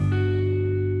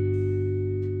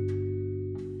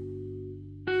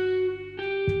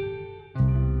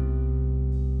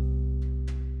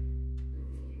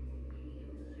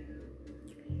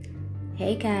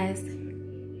Hey guys,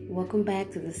 welcome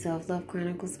back to the Self Love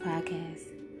Chronicles podcast.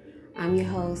 I'm your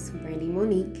host, Brandy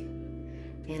Monique,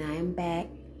 and I am back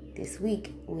this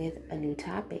week with a new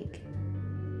topic.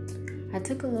 I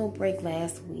took a little break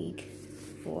last week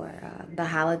for the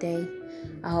holiday.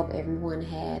 I hope everyone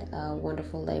had a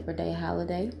wonderful Labor Day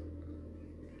holiday.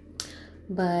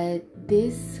 But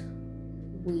this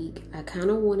week, I kind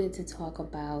of wanted to talk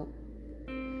about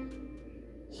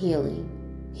healing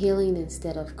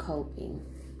instead of coping.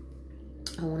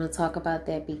 I want to talk about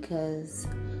that because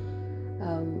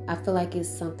I feel like it's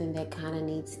something that kind of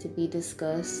needs to be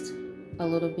discussed a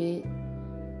little bit.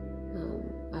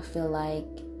 I feel like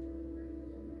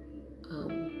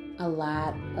a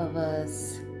lot of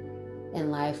us in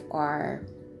life are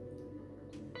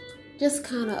just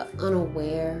kind of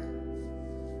unaware.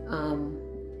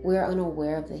 We're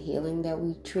unaware of the healing that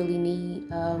we truly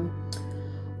need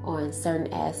on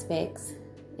certain aspects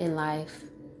in life.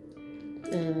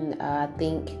 And I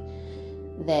think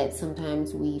that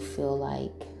sometimes we feel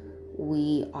like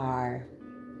we are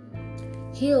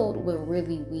healed when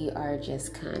really we are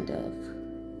just kind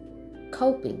of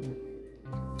coping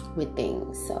with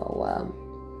things. So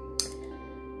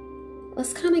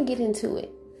let's kind of get into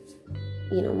it.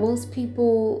 Most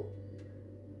people,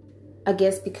 I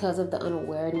guess because of the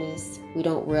unawareness, we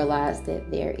don't realize that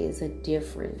there is a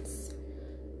difference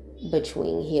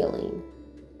between healing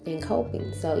and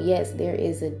coping. So yes, there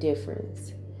is a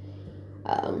difference.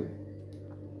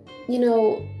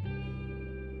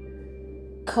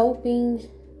 Coping,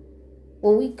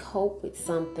 when we cope with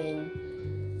something,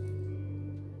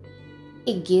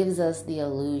 it gives us the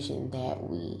illusion that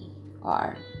we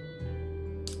are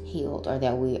healed or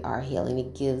that we are healing.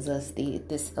 It gives us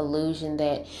this illusion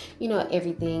that,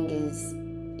 everything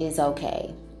is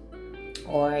okay,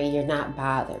 or you're not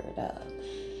bothered.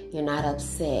 You're not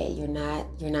upset. You're not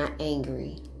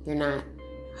angry. You're not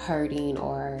hurting,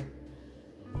 or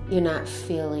you're not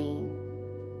feeling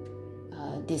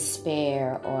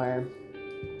despair or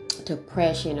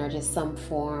depression or just some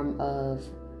form of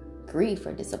grief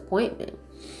or disappointment.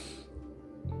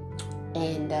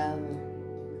 And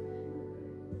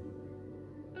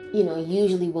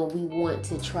usually when we want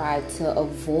to try to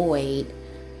avoid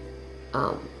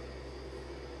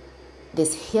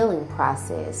this healing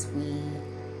process, we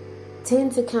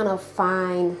tend to kind of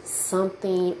find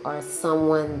something or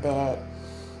someone that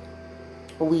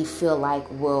we feel like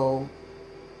will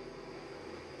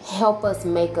help us,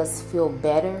 make us feel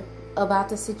better about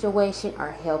the situation,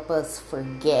 or help us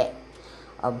forget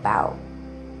about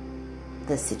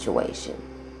the situation.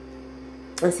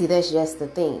 And see, that's just the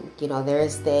thing.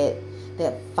 There's that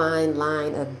fine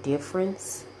line of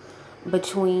difference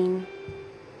between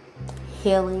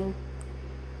healing,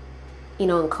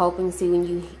 and coping. See,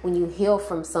 when you heal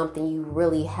from something, you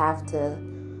really have to,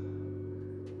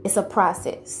 it's a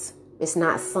process. It's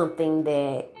not something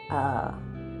that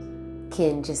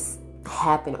can just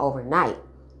happen overnight.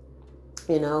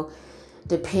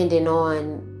 Depending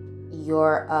on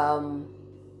your,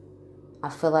 I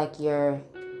feel like your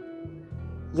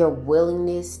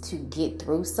willingness to get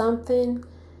through something,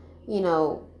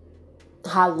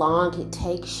 how long it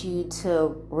takes you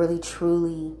to really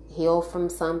truly heal from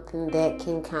something, that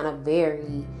can kind of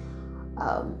vary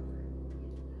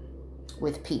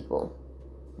with people.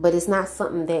 But it's not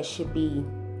something that should be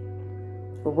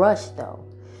rushed, though.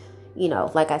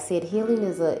 Like I said, healing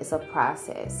is a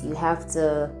process. You have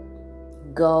to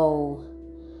go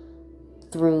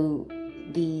through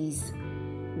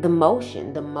the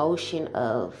motion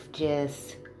of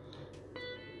just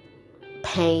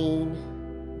pain,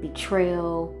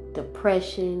 betrayal,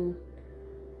 depression,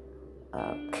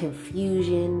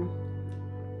 confusion,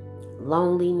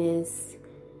 loneliness,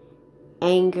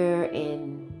 anger,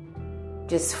 and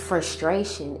just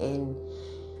frustration. And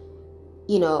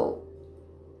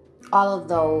all of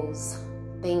those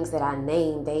things that I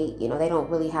named, they don't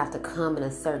really have to come in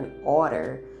a certain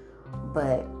order,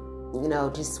 but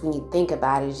just when you think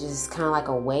about it, it's just kind of like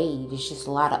a wave. It's just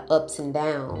a lot of ups and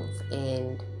downs.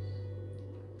 And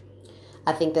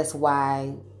I think that's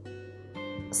why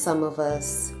some of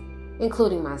us,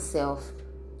 including myself,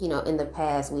 in the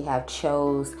past, we have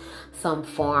chose some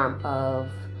form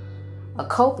of a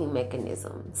coping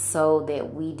mechanism so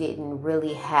that we didn't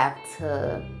really have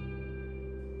to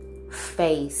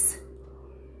face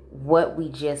what we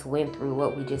just went through,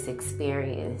 what we just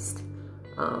experienced.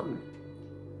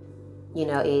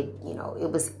 It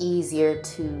was easier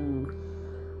to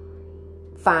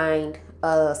find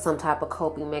some type of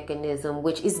coping mechanism,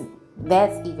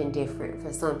 that's even different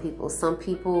for some people. Some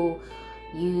people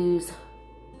use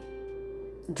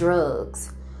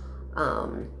drugs.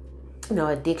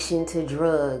 addiction to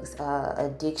drugs,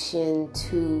 addiction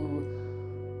to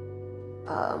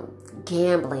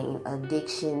gambling,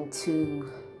 addiction to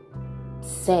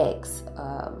sex.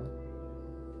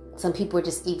 Some people are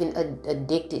just even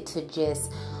addicted to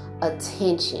just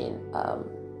attention. All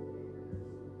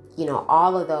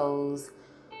of those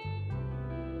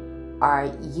are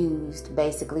used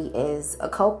basically as a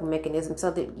coping mechanism so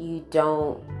that you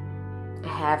don't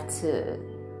have to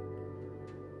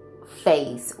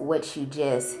face what you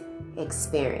just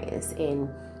experienced. And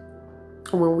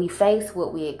when we face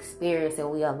what we experience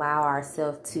and we allow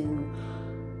ourselves to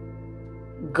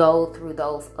go through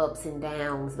those ups and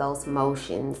downs, those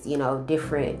motions,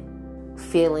 different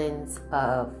feelings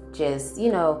of just,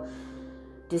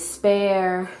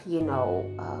 despair,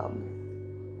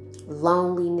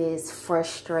 loneliness,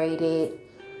 frustrated,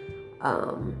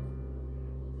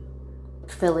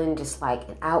 feeling just like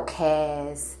an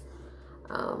outcast,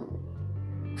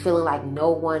 feeling like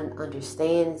no one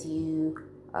understands you.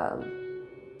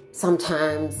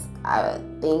 Sometimes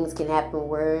things can happen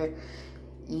where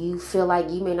you feel like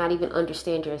you may not even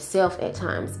understand yourself at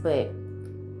times, but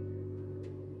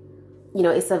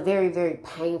it's a very, very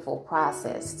painful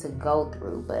process to go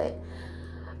through. But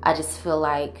I just feel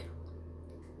like,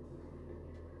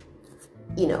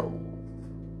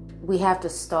 we have to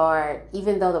start,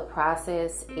 even though the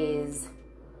process it's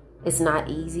not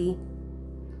easy,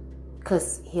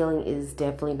 because healing is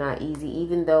definitely not easy,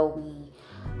 even though we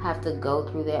have to go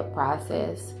through that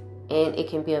process and it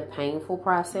can be a painful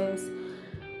process,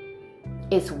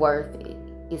 it's worth it.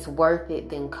 It's worth it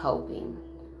than coping.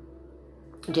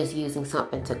 Just using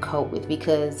something to cope with,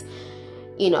 because,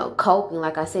 coping,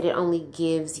 like I said, it only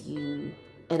gives you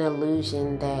an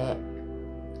illusion that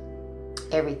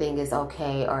everything is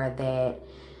okay, or that,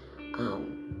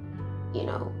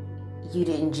 you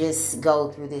didn't just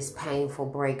go through this painful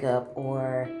breakup,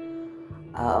 or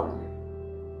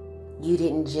you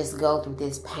didn't just go through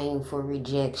this painful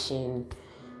rejection,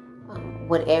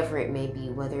 whatever it may be,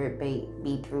 whether it may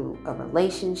be through a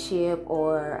relationship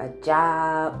or a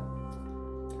job,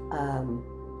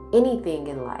 anything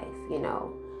in life,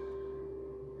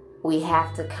 we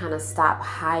have to kind of stop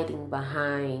hiding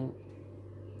behind,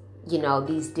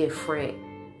 these different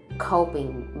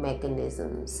coping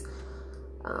mechanisms,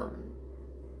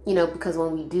 because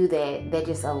when we do that, that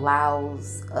just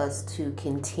allows us to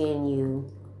continue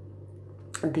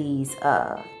these,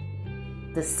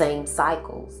 the same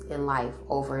cycles in life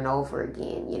over and over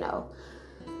again. How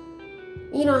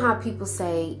people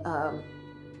say,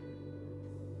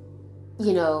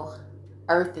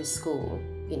 Earth is school.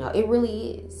 It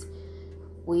really is.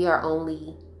 We are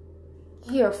only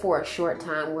here for a short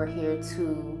time. We're here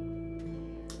to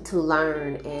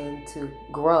learn and to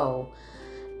grow,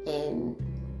 and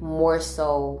more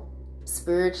so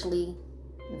spiritually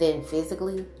than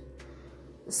physically.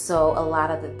 So a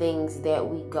lot of the things that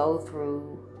we go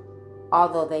through,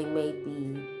 although they may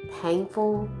be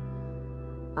painful,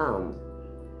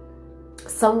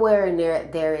 somewhere in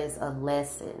there is a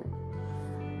lesson.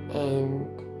 And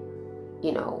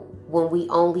when we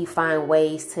only find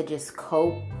ways to just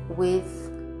cope with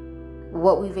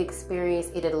what we've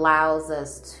experienced, it allows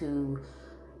us to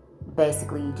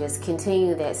basically just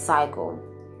continue that cycle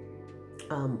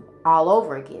all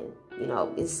over again.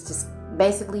 It's just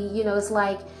basically, it's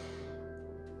like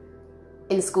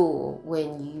in school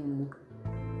when you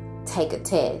take a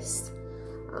test,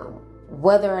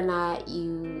 whether or not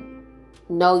you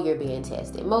know you're being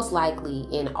tested. Most likely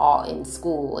in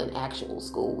school, in actual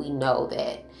school, we know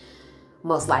that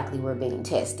most likely we're being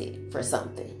tested for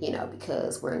something,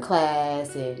 because we're in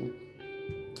class and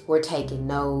we're taking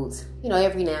notes.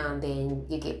 Every now and then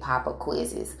you get pop-up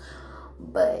quizzes,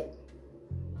 but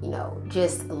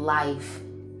just life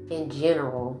in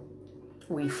general,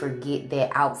 we forget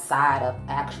that outside of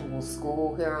actual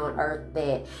school here on Earth,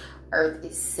 that Earth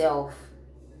itself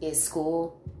is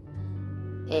school,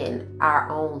 and our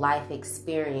own life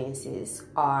experiences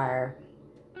are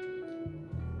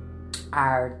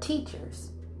our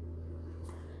teachers.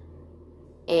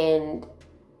 And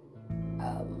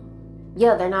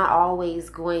they're not always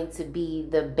going to be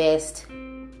the best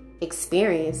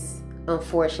experience,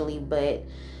 unfortunately, but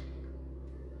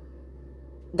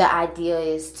the idea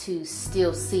is to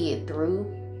still see it through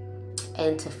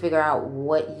and to figure out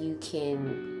what you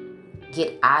can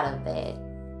get out of that.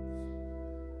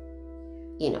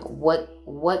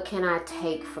 What can I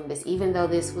take from this? Even though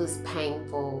this was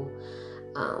painful,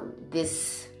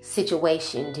 this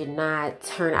situation did not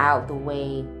turn out the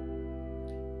way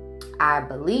I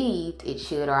believed it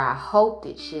should, or I hoped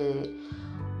it should.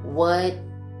 What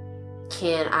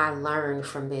can I learn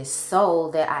from this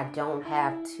so that I don't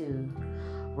have to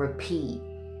repeat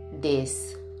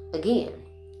this again.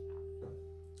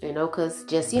 Because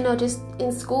just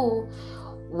in school,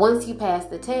 once you pass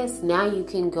the test, now you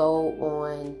can go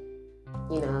on,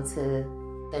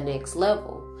 to the next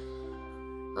level.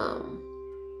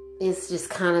 It's just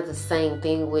kind of the same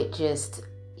thing with just,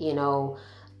 the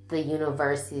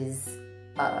universe's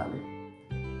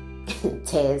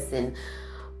tests and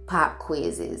pop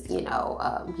quizzes,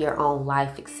 your own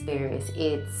life experience.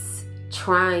 It's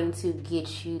trying to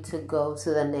get you to go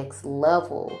to the next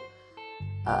level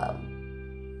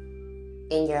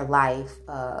in your life,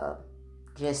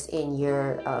 just in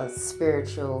your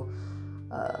spiritual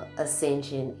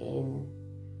ascension. And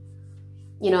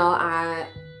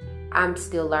I'm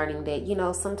still learning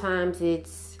that sometimes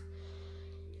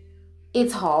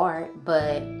it's hard,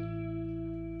 but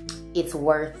it's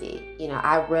worth it.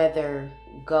 I'd rather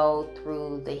go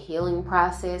through the healing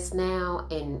process now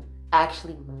and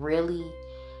actually really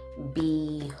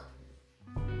be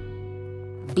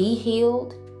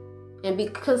healed. And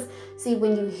because, see,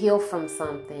 when you heal from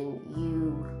something,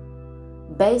 you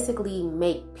basically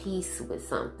make peace with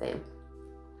something.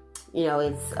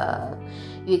 It's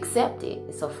you accept it.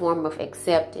 It's a form of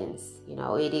acceptance.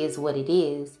 It is what it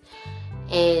is.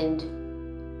 And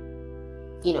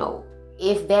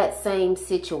if that same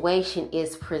situation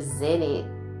is presented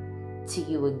to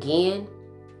you again,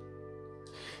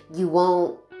 you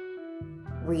won't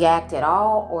react at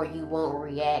all, or you won't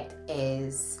react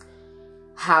as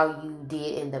how you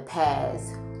did in the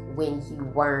past when you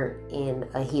weren't in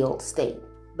a healed state,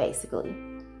 basically.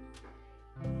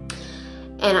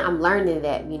 And I'm learning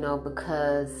that,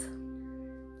 because,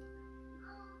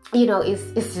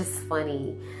 it's just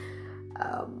funny.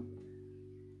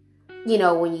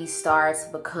 When you start to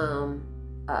become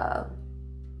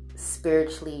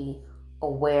spiritually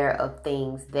aware of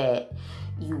things that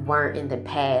you weren't in the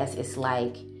past, it's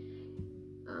like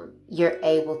you're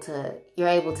able to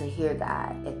hear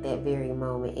God at that very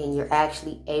moment, and you're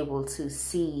actually able to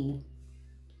see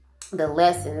the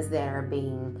lessons that are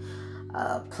being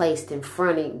placed in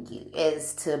front of you.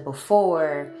 As to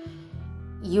before,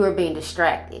 you were being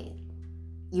distracted.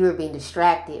 You were being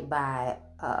distracted by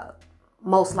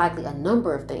most likely a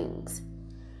number of things,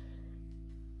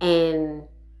 and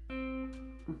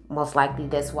most likely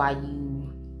that's why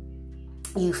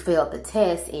you failed the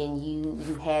test, and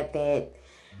you had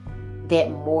that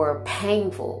more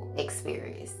painful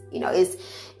experience.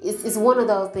 It's one of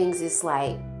those things. It's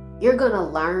like you're gonna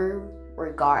learn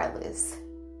regardless,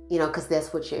 because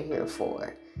that's what you're here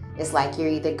for. It's like you're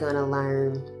either gonna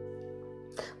learn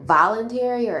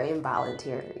voluntary or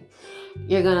involuntary.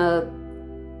 You're gonna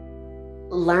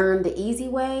learn the easy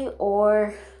way,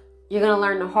 or you're gonna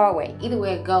learn the hard way. Either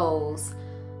way it goes,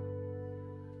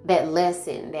 that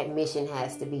lesson, that mission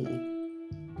has to be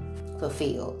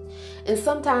fulfilled. And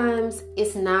sometimes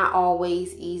it's not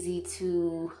always easy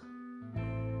to,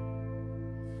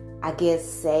 I guess,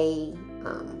 say,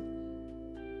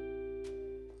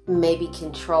 maybe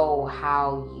control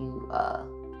how you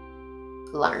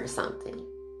learn something,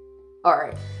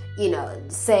 or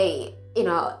say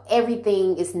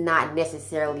everything is not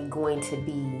necessarily going to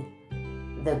be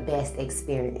the best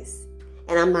experience.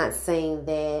 And I'm not saying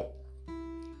that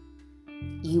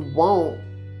you won't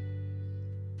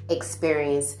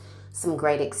experience some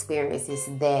great experiences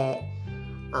that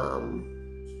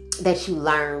you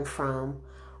learn from,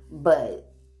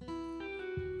 but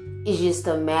it's just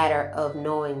a matter of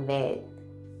knowing that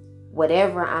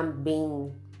whatever I'm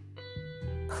being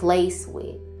placed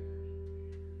with,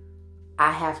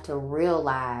 I have to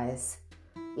realize,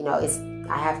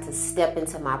 I have to step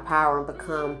into my power and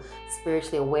become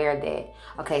spiritually aware that,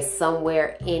 okay,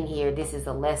 somewhere in here, this is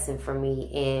a lesson for me,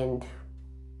 and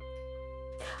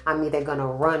I'm either going to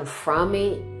run from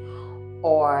it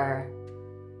or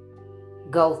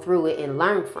go through it and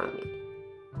learn from it.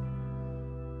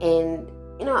 And,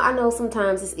 I know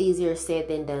sometimes it's easier said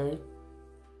than done.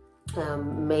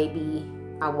 Maybe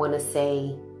I want to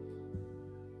say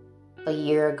a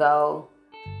year ago,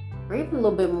 or even a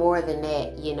little bit more than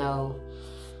that,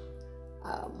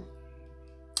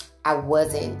 I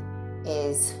wasn't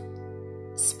as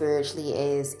spiritually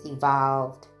as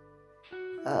evolved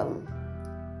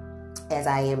as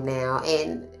I am now.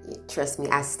 And trust me,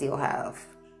 I still have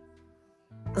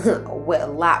a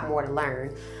lot more to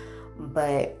learn.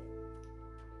 But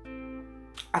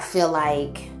I feel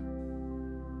like,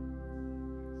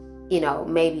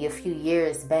 maybe a few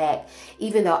years back,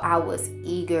 even though I was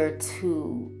eager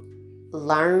to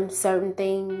learn certain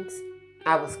things,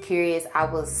 I was curious, I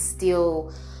was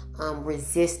still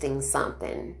resisting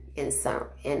something in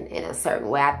a certain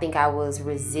way. I think I was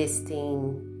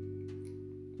resisting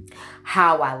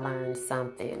how I learned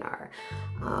something, or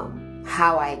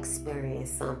how I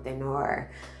experienced something,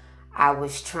 or I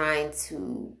was trying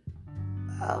to,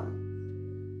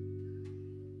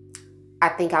 I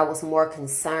think I was more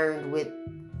concerned with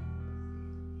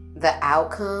the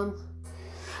outcome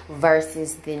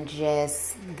versus than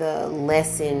just the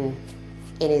lesson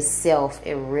in itself,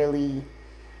 and really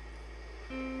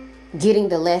getting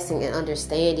the lesson and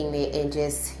understanding it and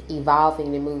just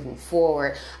evolving and moving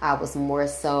forward. I was more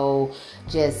so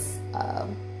just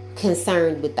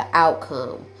concerned with the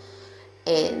outcome,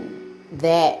 and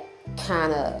that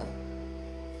kind of,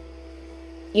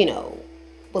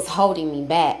 was holding me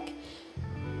back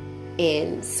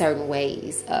in certain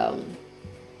ways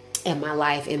in my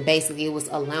life. And basically it was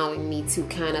allowing me to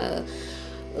kind of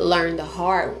learn the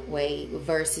hard way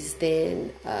versus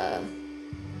then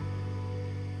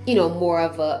more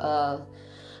of a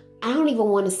I don't even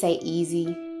want to say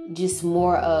easy, just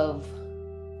more of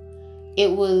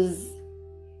it was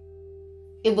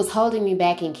holding me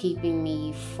back and keeping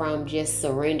me from just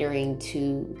surrendering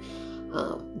to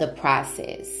the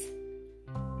process.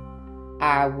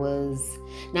 I was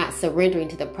not surrendering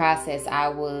to the process. I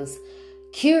was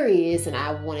curious and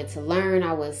I wanted to learn.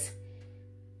 I was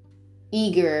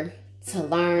eager to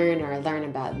learn or learn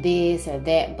about this or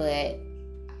that, but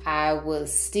I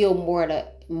was still more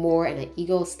in an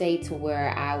ego state, to where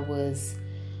I was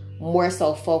more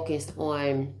so focused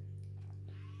on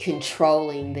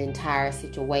controlling the entire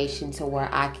situation, to where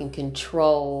I can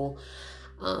control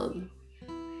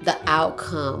the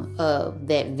outcome of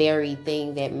that very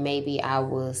thing that maybe I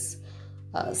was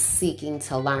seeking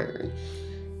to learn.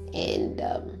 And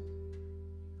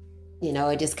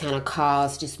it just kind of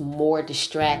caused just more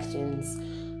distractions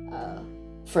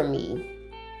for me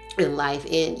in life.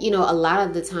 And a lot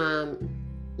of the time,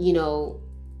 I don't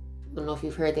know if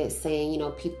you've heard that saying,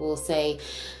 people will say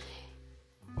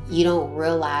you don't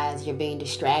realize you're being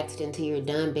distracted until you're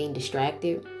done being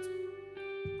distracted.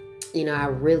 I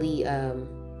really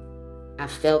I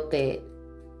felt that,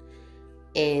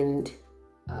 and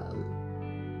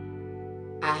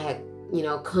I had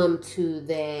come to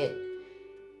that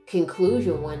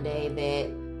conclusion one day that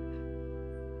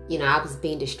I was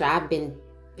being distracted,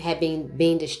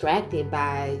 being distracted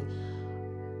by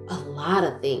a lot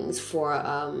of things for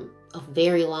a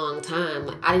very long time.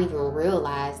 I didn't even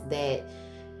realize that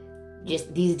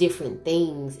just these different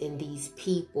things and these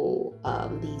people,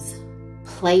 these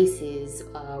places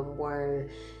were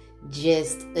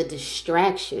just a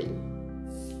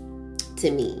distraction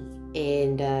to me.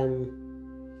 And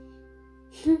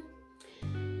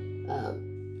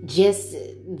just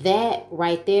that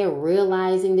right there,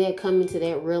 realizing that, coming to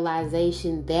that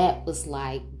realization, that was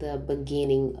like the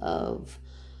beginning of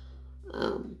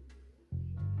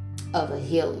a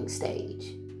healing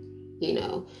stage.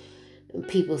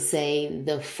 People say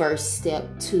the first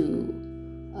step to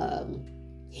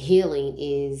healing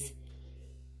is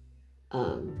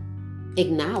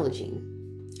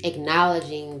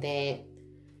acknowledging that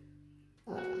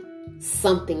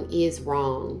something is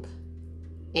wrong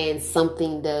and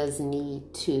something does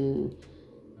need to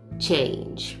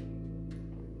change.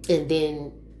 And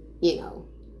then,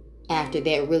 after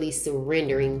that, really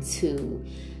surrendering to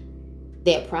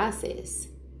that process.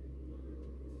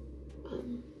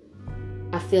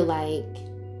 I feel like,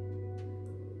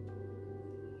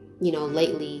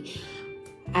 lately,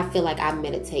 I feel like I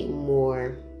meditate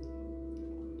more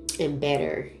and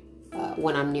better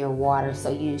when I'm near water. So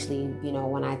usually,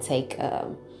 when I take, I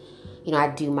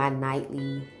do my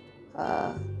nightly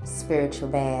spiritual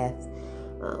bath.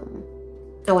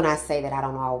 And when I say that, I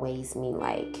don't always mean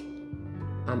like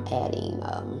I'm adding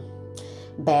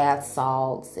bath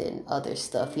salts and other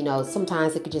stuff.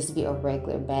 Sometimes it could just be a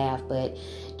regular bath, but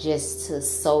just to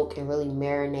soak and really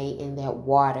marinate in that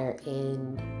water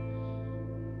and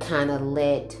kind of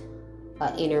let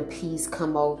an inner peace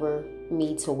come over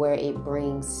me, to where it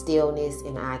brings stillness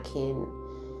and I can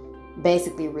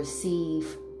basically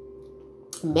receive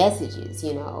messages,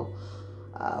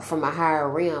 from a higher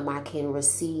realm. I can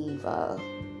receive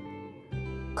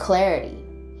clarity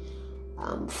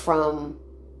from,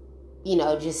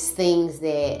 just things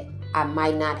that I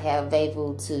might not have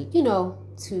able to,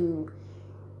 to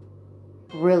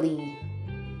really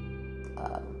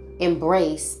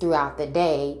embrace throughout the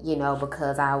day,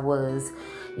 because I was,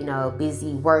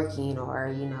 busy working, or,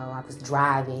 I was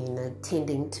driving,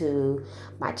 attending to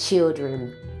my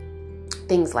children,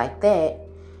 things like that.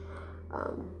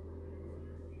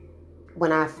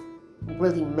 When I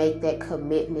really make that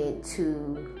commitment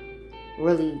to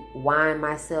really wind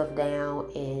myself down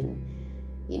and,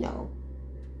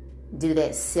 do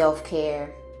that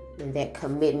self-care, and that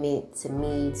commitment to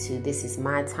me, to this is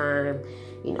my time,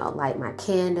 light my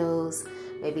candles,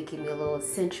 maybe give me a little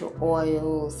essential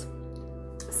oils,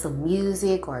 some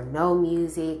music or no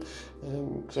music,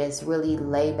 and just really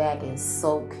lay back and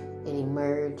soak and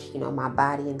immerse, my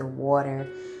body in the water.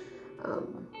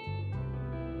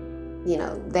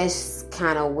 That's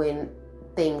kind of when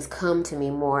things come to me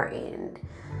more. And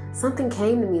something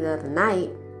came to me the other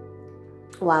night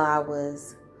while I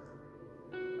was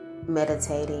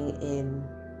meditating, and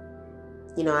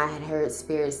I had heard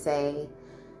Spirit say,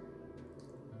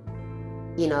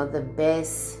 the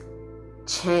best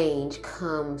change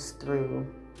comes through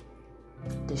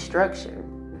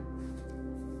destruction.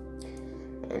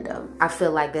 And I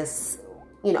feel like that's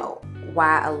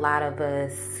why a lot of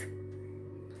us,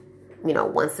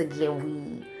 once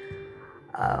again,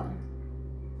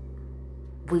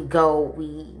 we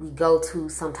go to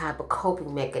some type of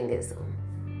coping mechanism,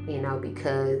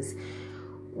 because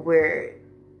we're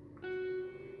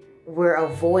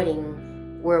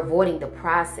avoiding the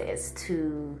process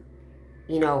to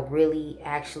really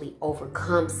actually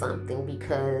overcome something,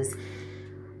 because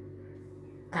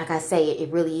like I say,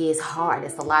 it really is hard.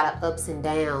 It's a lot of ups and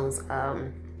downs.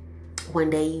 One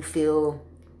day you feel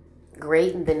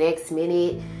great, and the next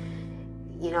minute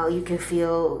you can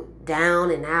feel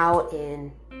down and out.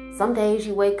 And some days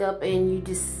you wake up and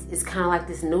it's kind of like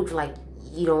this neutral, like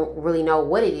you don't really know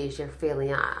what it is you're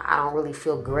feeling. I don't really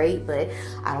feel great, but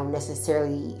I don't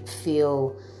necessarily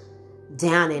feel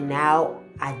down and out.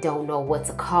 I don't know what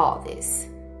to call this,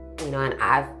 and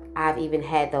I've even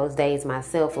had those days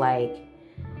myself, like,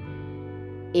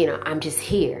 I'm just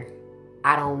here.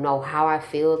 I don't know how I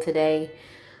feel today.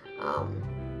 I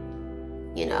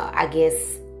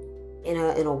guess in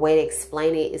a way to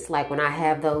explain it, it's like when I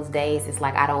have those days, it's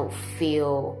like I don't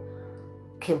feel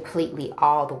completely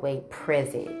all the way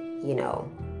present, in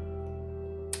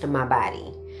my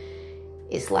body.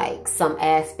 It's like some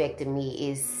aspect of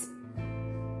me is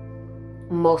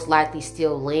most likely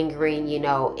still lingering,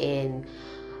 in,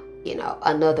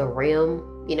 another realm.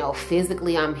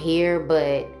 Physically I'm here,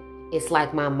 but it's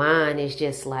like my mind is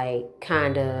just like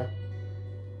kind of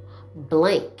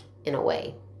blank in a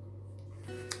way.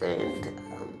 And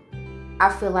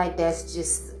I feel like that's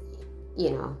just,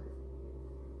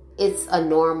 it's a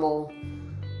normal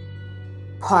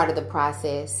part of the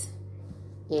process.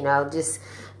 Just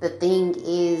the thing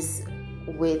is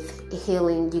with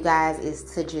healing, you guys, is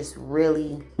to just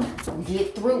really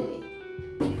get through it.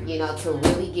 To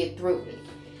really get through it.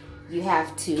 You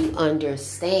have to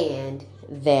understand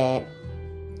that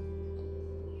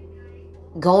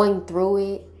going through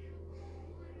it,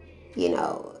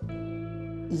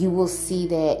 you will see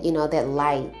that, that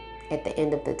light at the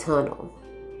end of the tunnel,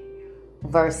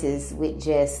 versus with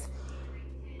just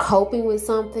coping with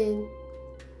something.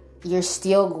 You're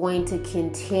still going to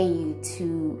continue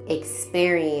to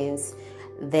experience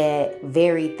that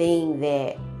very thing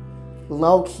that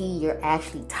low-key you're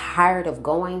actually tired of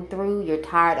going through, you're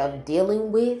tired of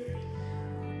dealing with,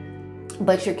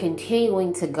 but you're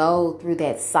continuing to go through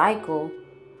that cycle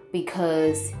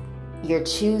because you're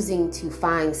choosing to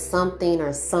find something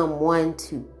or someone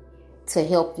to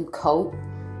help you cope,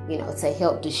 to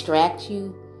help distract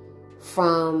you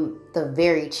from the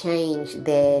very change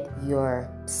that your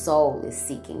soul is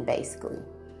seeking, basically.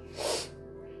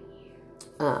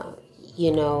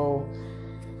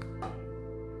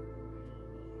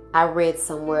 I read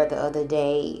somewhere the other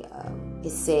day, it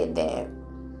said that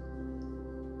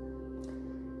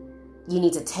you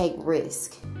need to take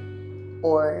risk,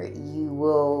 or you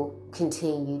will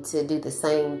continue to do the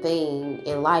same thing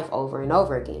in life over and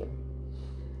over again.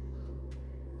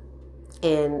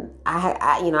 And I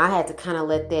had to kind of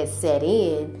let that set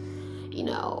in.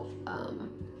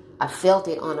 I felt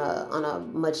it on a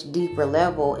much deeper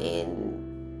level, and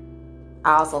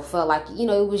I also felt like,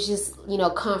 it was just,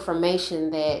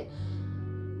 confirmation that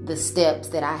the steps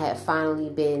that I had finally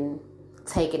been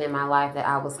taking in my life, that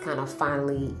I was kind of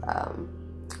finally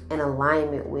in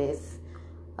alignment with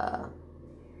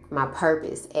my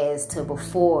purpose, as to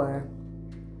before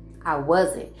I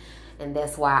wasn't. And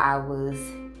that's why I was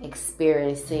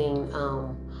experiencing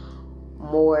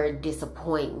more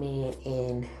disappointment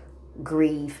and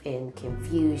grief and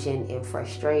confusion and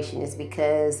frustration. Is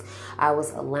because I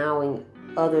was allowing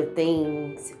other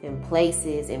things and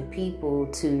places and people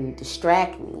to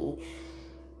distract me,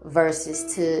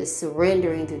 versus to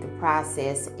surrendering through the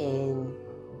process and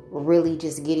really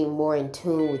just getting more in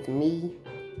tune with me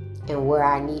and where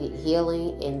I needed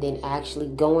healing, and then actually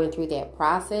going through that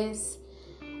process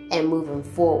and moving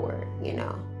forward.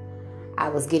 I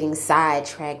was getting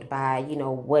sidetracked by,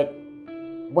 what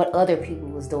what other people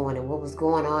was doing and what was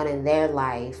going on in their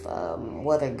life,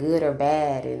 whether good or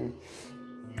bad, and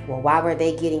well, why were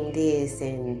they getting this,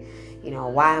 and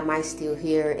why am I still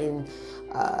here in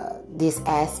this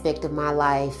aspect of my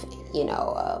life,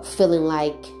 feeling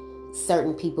like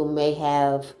certain people may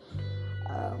have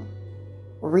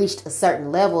reached a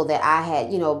certain level that I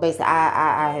had, basically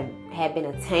I had been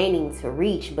attaining to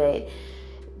reach, but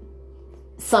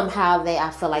somehow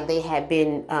I felt like they had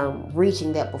been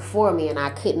reaching that before me, and I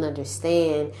couldn't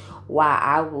understand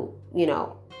why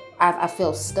I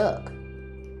felt stuck.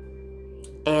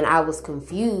 And I was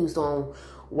confused on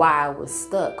why I was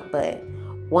stuck. But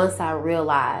once I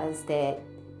realized that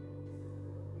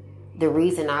the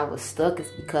reason I was stuck is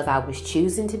because I was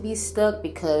choosing to be stuck,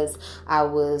 because I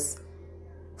was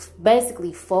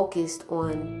basically focused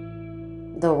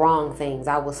on the wrong things.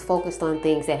 I was focused on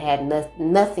things that had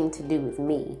nothing to do with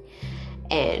me.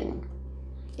 And,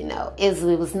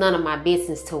 it was none of my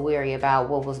business to worry about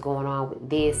what was going on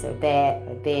with this or that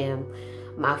or them.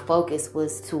 My focus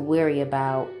was to worry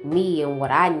about me and what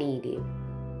I needed.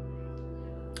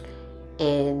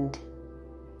 And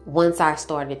once I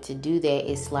started to do that,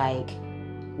 it's like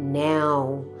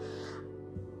now,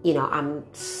 I'm,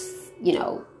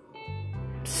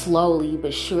 slowly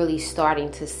but surely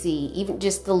starting to see even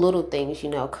just the little things,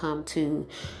 come to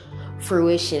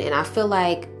fruition. And I feel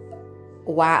like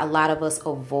why a lot of us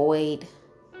avoid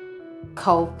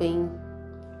coping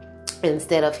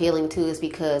instead of healing too is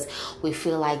because we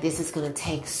feel like this is going to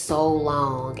take so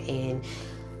long, and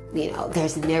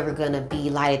there's never going to be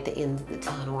light at the end of the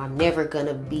tunnel. I'm never going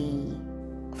to be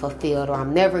fulfilled, or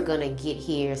I'm never going to get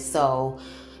here. So,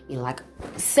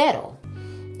 settle.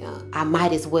 I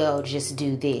might as well just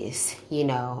do this,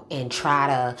 and try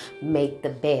to make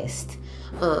the best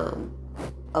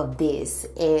of this.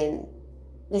 And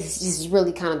it's just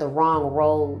really kind of the wrong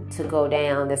road to go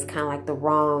down. That's kind of like the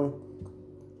wrong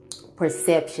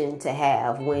perception to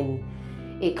have when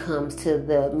it comes to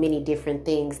the many different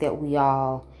things that we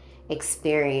all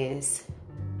experience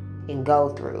and go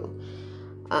through.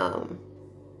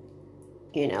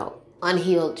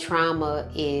 Unhealed trauma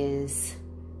is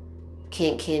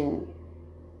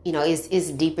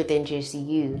is deeper than just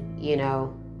you.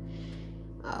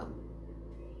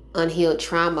 Unhealed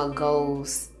trauma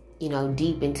goes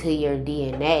deep into your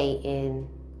DNA, and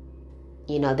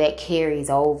that carries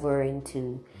over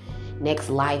into next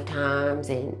lifetimes,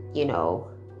 and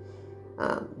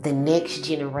the next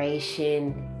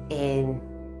generation. And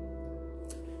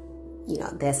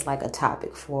that's like a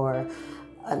topic for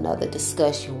another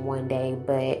discussion one day.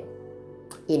 But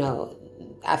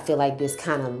I feel like this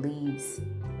kind of leads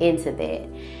into that,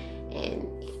 and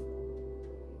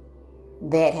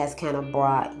that has kind of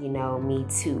brought me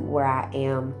to where I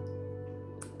am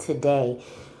today.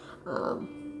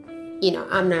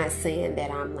 I'm not saying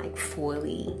that I'm like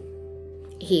fully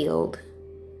healed.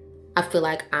 I feel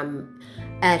like I'm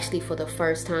actually, for the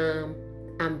first time,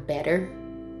 I'm better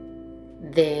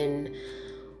than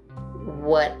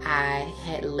what I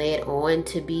had led on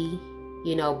to be,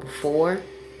 before.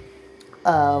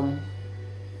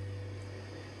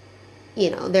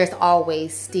 There's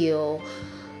always still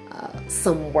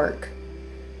some work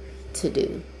to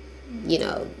do.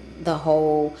 The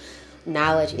whole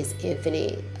knowledge is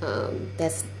infinite.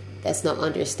 That's no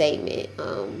understatement.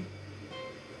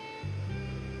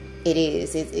 It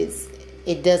is.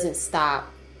 It doesn't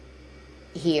stop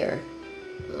here.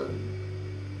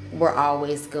 We're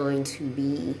always going to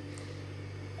be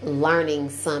learning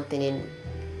something and,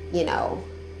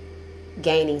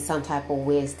 gaining some type of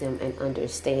wisdom and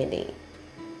understanding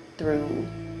through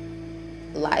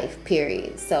life,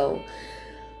 period. So,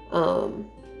 I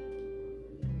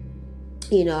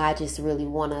just really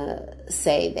want to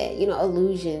say that,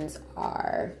 illusions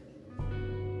are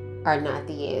not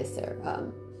the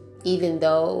answer. Even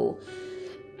though,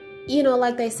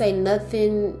 like they say,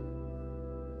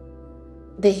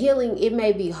 the healing, it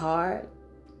may be hard.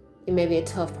 It may be a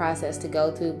tough process to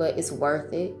go through, but it's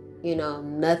worth it.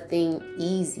 Nothing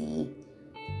easy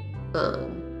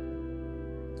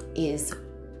is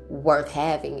worth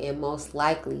having. And most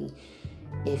likely,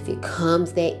 if it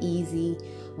comes that easy,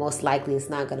 most likely it's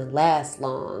not going to last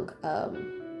long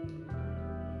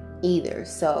either.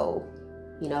 So,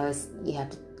 you have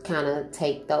to kind of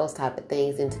take those type of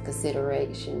things into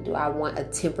consideration. Do I want a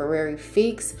temporary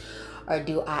fix, or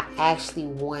do I actually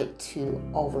want to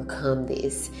overcome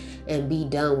this and be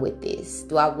done with this?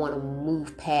 Do I want to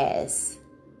move past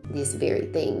this very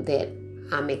thing that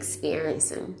I'm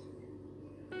experiencing?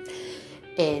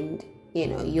 And,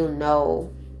 you'll know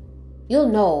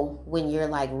when you're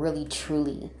like really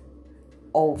truly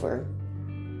over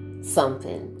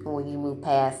something, when you move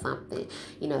past something.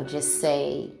 Just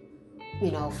say,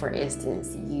 for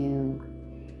instance,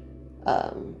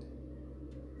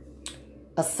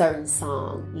 a certain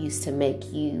song used to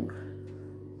make you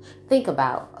think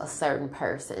about a certain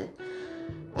person.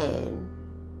 And,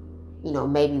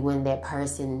 maybe when that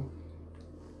person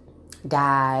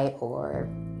died, or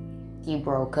you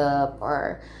broke up,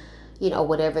 or,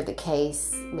 whatever the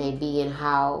case may be, and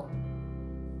how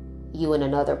you and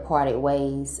another parted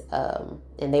ways,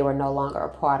 and they were no longer a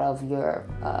part of your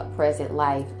present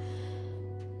life.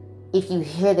 If you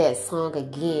hear that song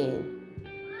again,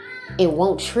 it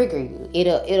won't trigger you.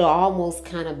 It'll almost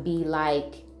kind of be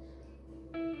like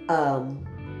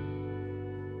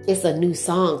it's a new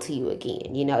song to you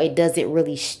again. It doesn't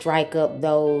really strike up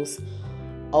those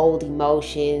old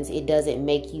emotions. It doesn't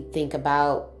make you think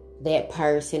about that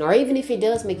person, or even if it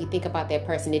does make you think about that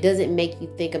person, it doesn't make you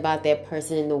think about that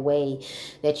person in the way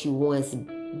that you once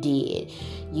did.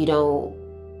 You don't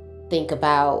think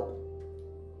about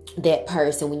that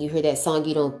person when you hear that song.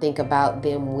 You don't think about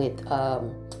them with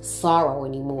sorrow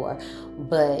anymore,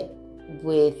 but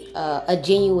with a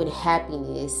genuine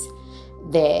happiness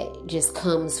that just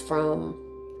comes from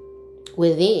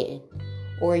within.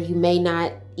 Or you may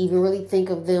not even really think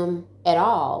of them at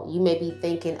all. You may be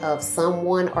thinking of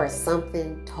someone or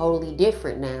something totally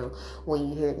different now when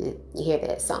you hear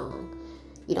that song.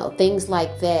 Things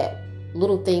like that,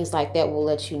 little things like that will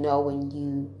let you know when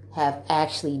you have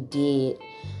actually did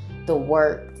the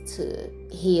work to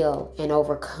heal and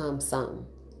overcome something.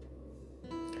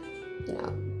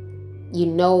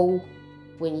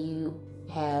 When you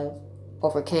have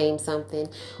overcame something,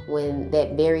 when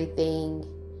that very thing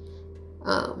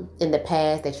in the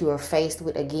past that you are faced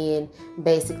with again,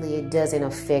 basically it doesn't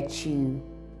affect you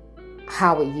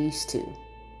how it used to,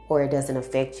 or it doesn't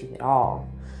affect you at all.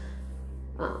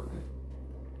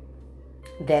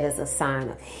 That is a sign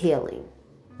of healing.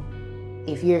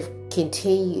 If you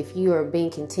are being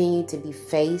continued to be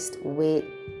faced with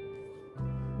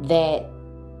that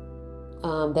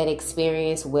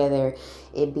experience, whether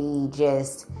it be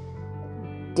just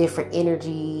different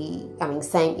energy,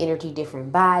 same energy,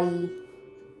 different body,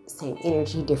 same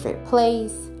energy, different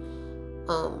place,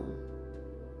 and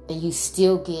you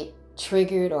still get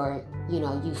triggered, or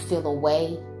you feel a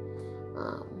way,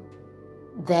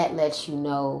 that lets you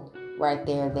know right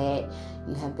there that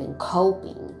you have been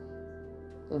coping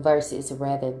versus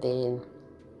rather than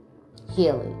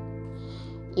healing.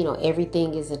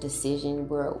 Everything is a decision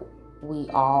where we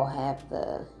all have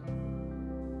the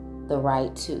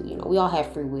right to, we all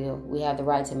have free will. We have the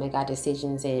right to make our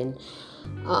decisions and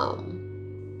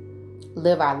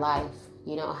live our life,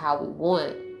 how we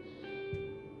want.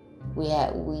 We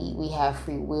have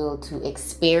free will to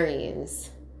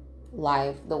experience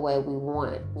life the way we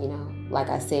want. Like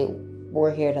I said,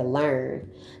 we're here to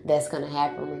learn. That's going to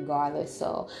happen regardless.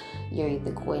 So you're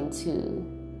either going to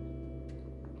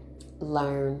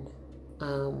learn,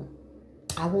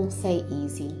 I won't say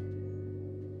easy,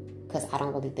 because I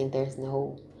don't really think there's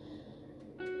no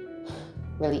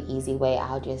really easy way.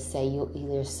 I'll just say you'll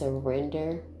either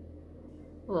surrender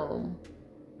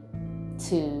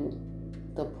to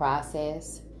the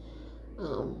process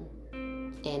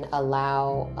and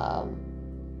allow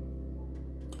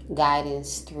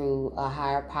guidance through a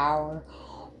higher power,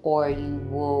 or you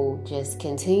will just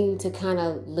continue to kind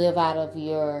of live out of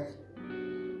your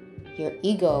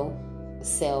ego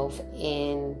self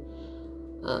and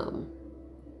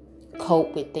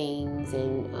cope with things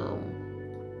and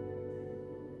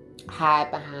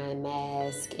hide behind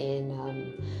masks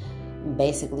and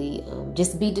basically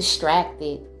just be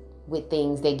distracted with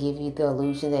things that give you the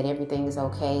illusion that everything is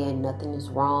okay and nothing is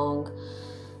wrong.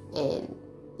 And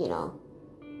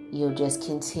you'll just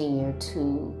continue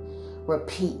to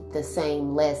repeat the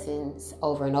same lessons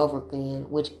over and over again,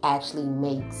 which actually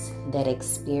makes that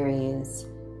experience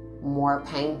more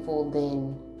painful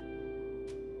than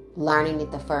learning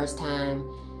it the first time,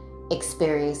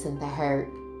 experiencing the hurt,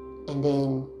 and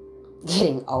then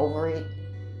getting over it.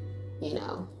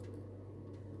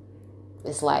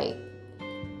 It's like,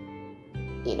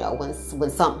 when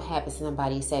something happens to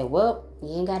somebody, you say, well, you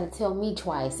ain't got to tell me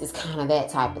twice. It's kind of that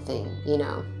type of thing,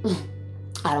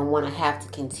 I don't want to have to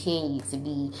continue to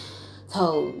be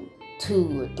told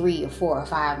 2 or 3 or 4 or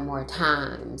 5 more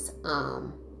times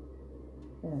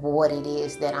what it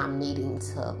is that I'm needing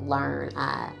to learn.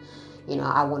 I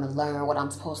want to learn what I'm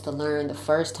supposed to learn the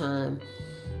first time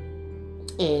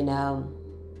and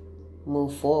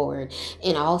move forward.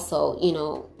 And also,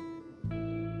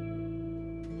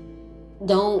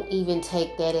 don't even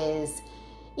take that as,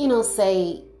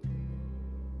 say,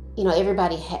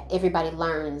 everybody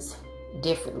learns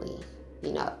differently.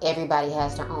 everybody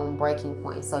has their own breaking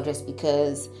point. So just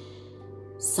because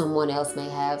someone else may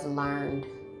have learned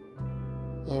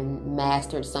and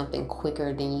mastered something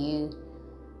quicker than you,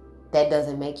 that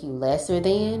doesn't make you lesser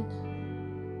than,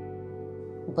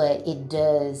 but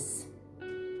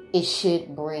it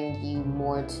should bring you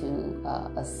more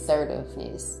to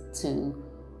assertiveness to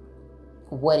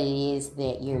what it is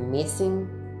that you're missing,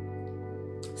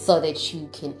 so that you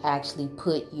can actually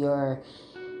put your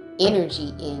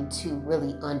energy into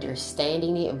really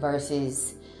understanding it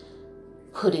versus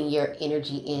putting your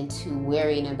energy into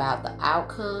worrying about the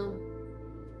outcome,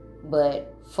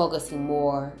 but focusing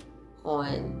more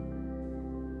on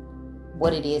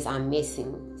what it is I'm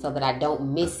missing so that I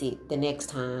don't miss it the next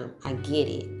time I get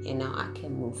it, and now I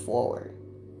can move forward.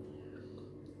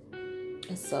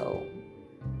 And so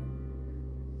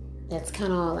that's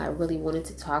kind of all I really wanted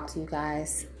to talk to you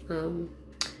guys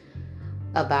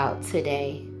about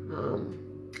today.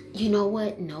 You know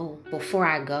what? No, before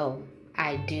I go,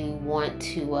 I do want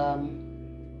to,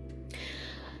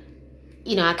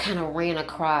 I kind of ran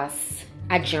across,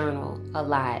 I journal a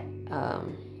lot,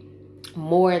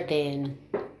 more than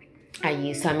I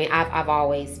used to. I mean, I've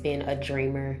always been a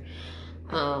dreamer.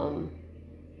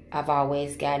 I've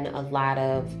always gotten a lot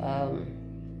of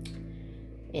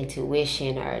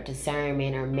intuition or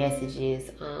discernment or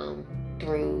messages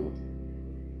through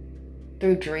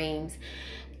dreams.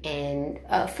 And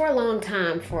for a long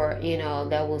time,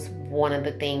 that was one of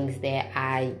the things that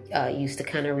I used to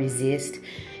kind of resist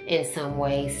in some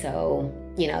way. So,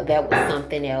 that was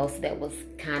something else that was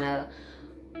kind of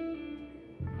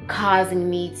causing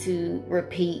me to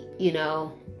repeat,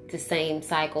 the same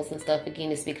cycles and stuff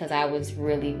again. Is because I was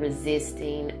really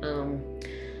resisting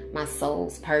my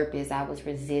soul's purpose. I was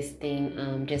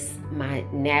resisting just my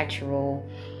natural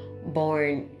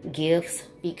born gifts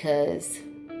because,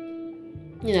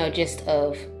 just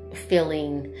of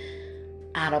feeling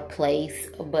out of place.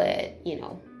 But,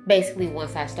 basically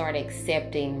once I started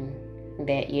accepting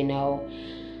that,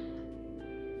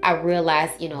 I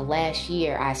realized, last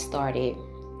year I started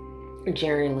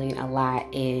journaling a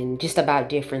lot and just about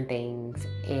different things.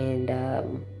 And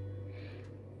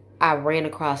I ran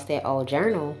across that old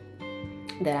journal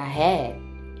that I had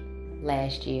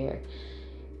last year.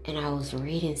 And I was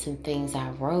reading some things I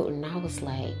wrote, and I was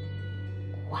like,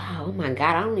 wow, oh my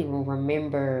God, I don't even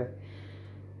remember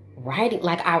writing.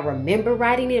 Like, I remember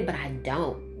writing it, but I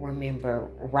don't remember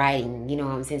writing, what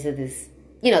I'm saying, to this,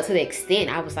 to the extent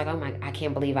I was like, oh my, I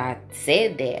can't believe I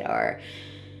said that. Or,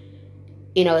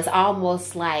 it's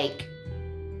almost like,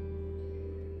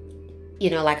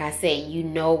 like I said,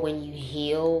 when you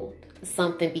heal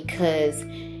something, because,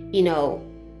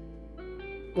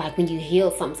 like when you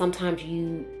heal something, sometimes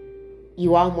you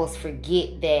almost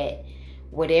forget that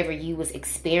whatever you was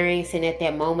experiencing at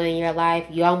that moment in your life,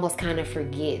 you almost kind of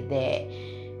forget that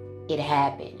it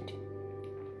happened.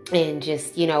 And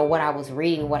just, what I was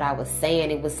reading, what I was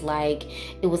saying, it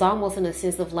was almost in a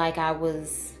sense of like I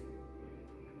was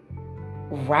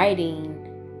writing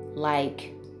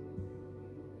like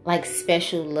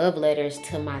special love letters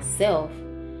to myself,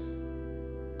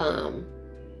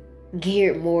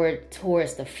 geared more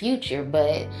towards the future.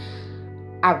 But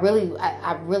I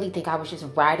really think I was just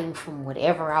writing from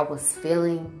whatever I was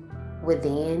feeling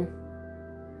within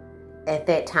at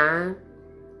that time.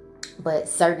 But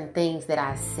certain things that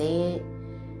I said,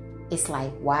 it's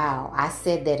like, wow, I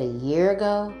said that a year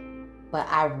ago, but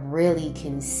I really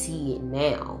can see it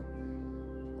now.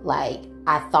 Like,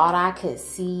 I thought I could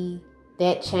see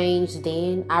that change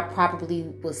then. At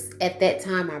that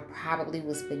time, I probably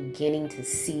was beginning to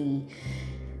see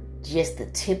just the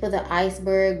tip of the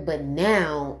iceberg, but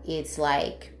now it's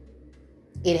like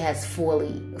it has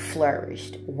fully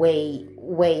flourished way,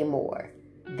 way more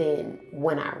than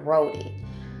when I wrote it.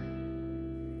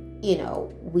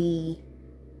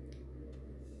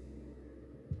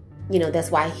 That's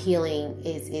why healing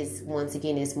is once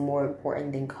again is more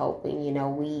important than coping.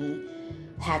 We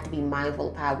have to be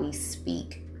mindful of how we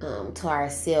speak to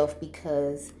ourselves,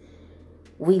 because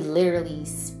we literally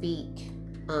speak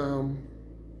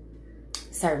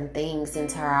certain things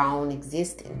into our own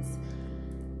existence.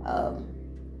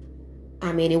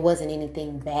 It wasn't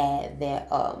anything bad that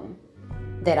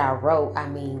I wrote.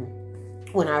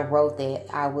 When I wrote that,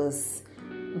 I was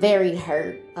very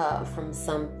hurt from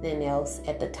something else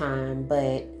at the time,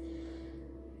 but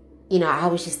I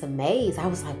was just amazed. I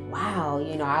was like, wow,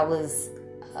 I was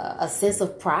a sense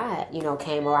of pride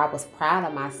came, or I was proud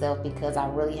of myself, because I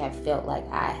really have felt like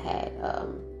I had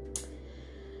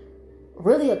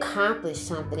really accomplished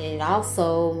something. And it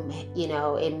also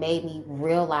it made me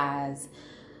realize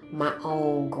my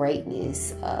own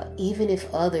greatness, even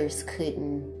if others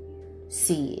couldn't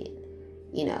see it,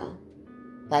 you know.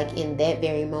 Like in that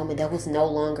very moment, that was no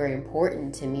longer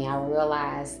important to me. I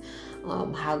realized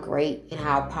how great and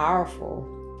how powerful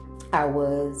I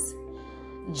was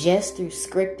just through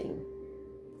scripting.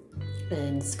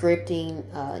 And scripting,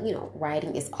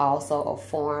 writing is also a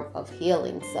form of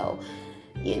healing. So,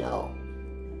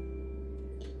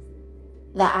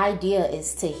 the idea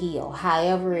is to heal,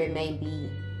 however it may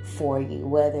be for you,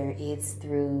 whether it's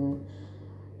through,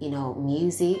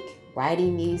 music,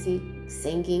 writing music,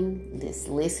 singing, just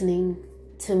listening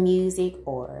to music,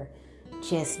 or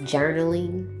just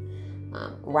journaling,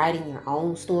 writing your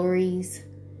own stories,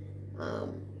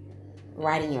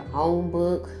 writing your own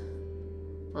book,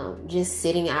 just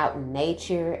sitting out in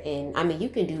nature. And I mean, you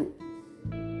can do,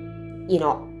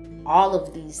 all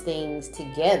of these things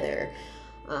together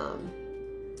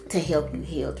to help you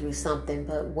heal through something.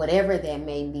 But whatever that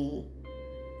may be,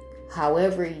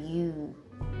 however you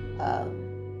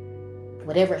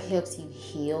whatever helps you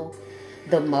heal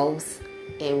the most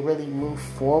and really move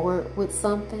forward with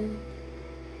something,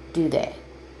 do that.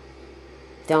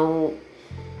 Don't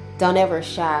ever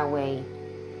shy away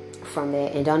from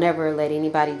that, and don't ever let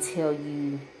anybody tell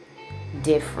you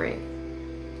different.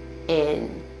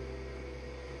 And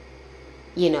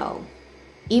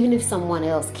even if someone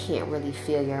else can't really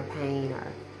feel your pain or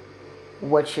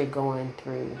what you're going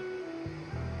through,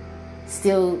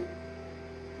 still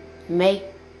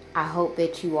I hope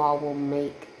that you all will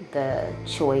make the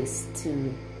choice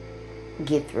to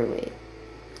get through it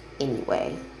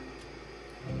anyway.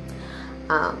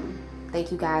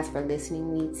 Thank you guys for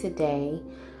listening to me today.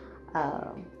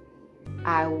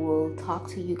 I will talk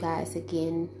to you guys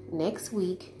again next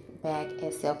week back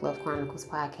at Self Love Chronicles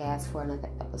podcast for another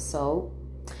episode.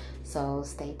 So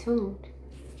stay tuned.